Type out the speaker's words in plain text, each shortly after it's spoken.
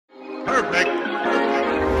Perfect.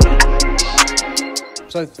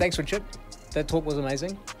 So thanks, Richard. That talk was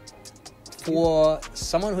amazing. For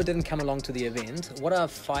someone who didn't come along to the event, what are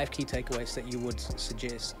 5 key takeaways that you would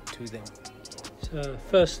suggest to them? So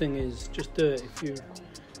first thing is just do it. If you've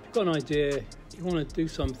got an idea, you want to do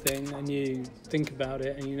something and you think about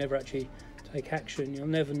it and you never actually take action, you'll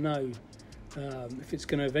never know if it's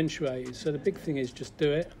going to eventuate. So the big thing is just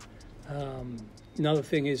do it. Another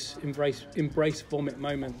thing is embrace vomit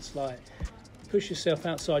moments, like push yourself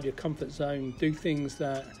outside your comfort zone, do things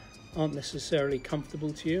that aren't necessarily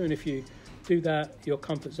comfortable to you, and if you do that, your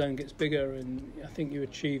comfort zone gets bigger and I think you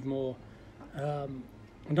achieve more.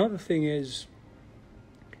 Another thing is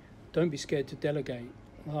don't be scared to delegate.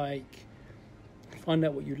 Like, find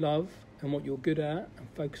out what you love and what you're good at and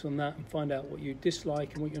focus on that, and find out what you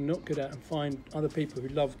dislike and what you're not good at and find other people who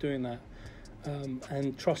love doing that.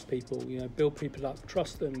 And trust people, build people up,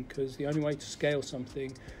 trust them, because the only way to scale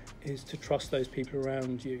something is to trust those people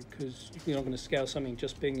around you, because you're not going to scale something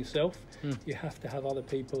just being yourself. You have to have other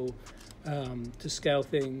people to scale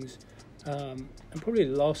things. And probably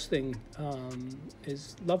the last thing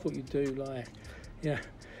is love what you do.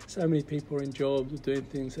 So many people are in jobs or doing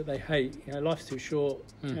things that they hate. Life's too short.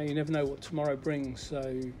 You never know what tomorrow brings, so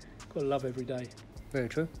you've got to love every day. Very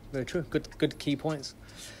true, very true. Good key points.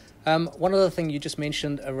 One other thing you just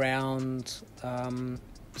mentioned around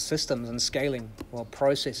systems and scaling or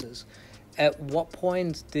processes. At what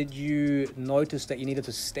point did you notice that you needed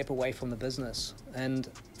to step away from the business? And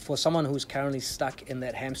for someone who's currently stuck in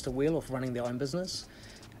that hamster wheel of running their own business,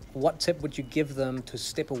 what tip would you give them to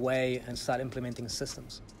step away and start implementing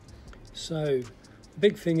systems? So the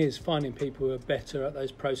big thing is finding people who are better at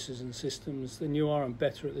those processes and systems than you are and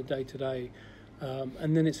better at the day-to-day.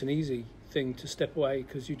 And then it's an easy thing to step away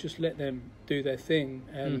because you just let them do their thing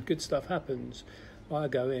and good stuff happens. I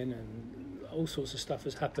go in and all sorts of stuff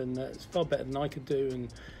has happened that's far better than I could do, and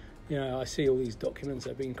I see all these documents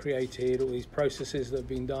that have been created, all these processes that have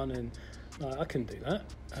been done, and I couldn't do that.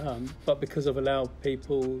 But because I've allowed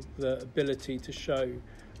people the ability to show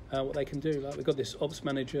what they can do. Like, we've got this ops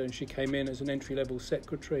manager and she came in as an entry-level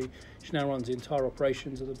secretary. She now runs the entire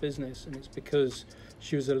operations of the business, and it's because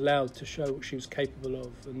she was allowed to show what she was capable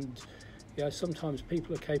of. And sometimes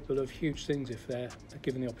people are capable of huge things if they're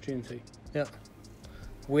given the opportunity. Yeah.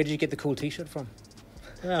 Where did you get the cool T-shirt from?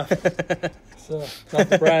 Love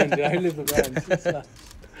the brand. I live the brand.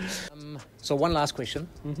 So one last question,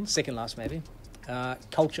 second last maybe.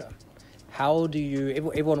 Culture. How do you...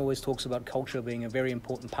 Everyone always talks about culture being a very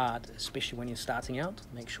important part, especially when you're starting out.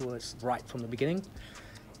 Make sure it's right from the beginning.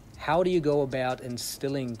 How do you go about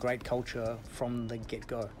instilling great culture from the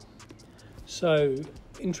get-go? So,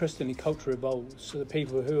 interestingly, culture evolves. So the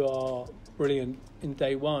people who are brilliant in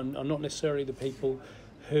day one are not necessarily the people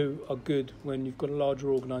who are good when you've got a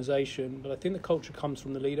larger organisation. But I think the culture comes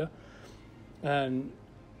from the leader. And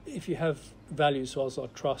if you have values such as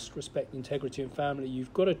trust, respect, integrity and family,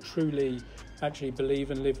 you've got to truly actually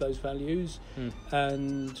believe and live those values.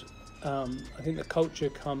 And I think the culture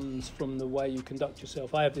comes from the way you conduct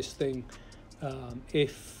yourself. I have this thing,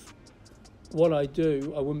 if what I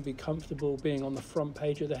do, I wouldn't be comfortable being on the front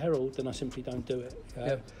page of the Herald, then I simply don't do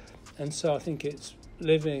it. And so I think it's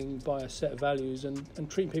living by a set of values and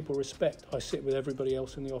treating people with respect. I sit with everybody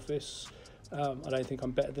else in the office. I don't think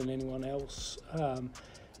I'm better than anyone else.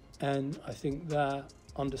 And I think that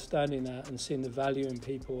understanding that and seeing the value in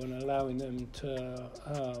people and allowing them to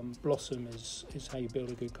blossom is how you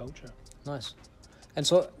build a good culture. Nice. And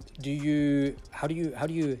so how do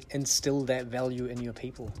you instill that value in your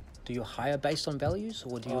people? Do you hire based on values,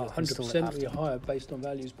 or do you 100% we hire based on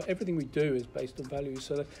values, but everything we do is based on values.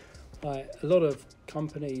 So a lot of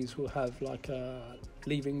companies will have like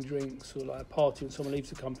leaving drinks or like a party when someone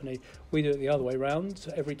leaves the company. We do it the other way around.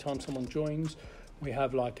 So every time someone joins, we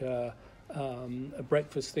have like a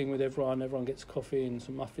breakfast thing with everyone. Everyone gets coffee and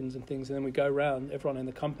some muffins and things, and then we go around, everyone in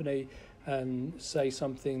the company, and say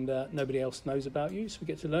something that nobody else knows about you. So we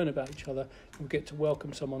get to learn about each other. We get to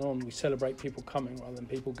welcome someone on. We celebrate people coming rather than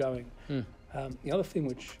people going. The other thing,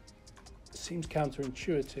 which seems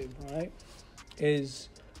counterintuitive, right, is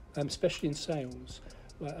especially in sales,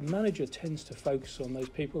 a manager tends to focus on those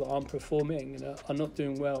people that aren't performing and are not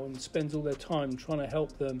doing well, and spends all their time trying to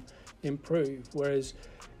help them improve, whereas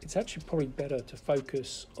it's actually probably better to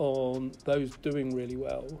focus on those doing really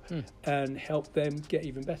well and help them get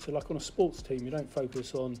even better. Like on a sports team, you don't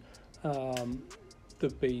focus on the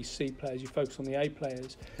B, C players, you focus on the A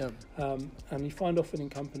players. And you find often in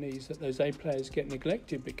companies that those A players get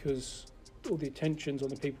neglected because all the attention's on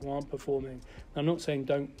the people who aren't performing. Now, I'm not saying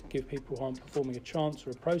don't give people who aren't performing a chance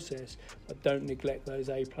or a process, but don't neglect those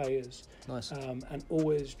A players. Nice. And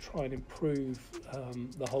always try and improve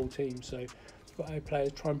the whole team. So you've got A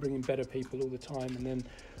players, try and bring in better people all the time, and then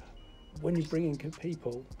when you bring in good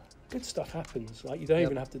people, good stuff happens. Like, you don't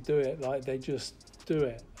even have to do it, like, they just do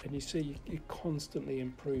it, and you see you're constantly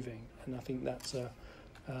improving, and I think that's a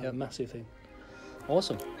massive thing.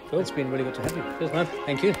 Awesome. Cool. It's been really good to have you. Cheers, man.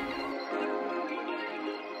 Thank you.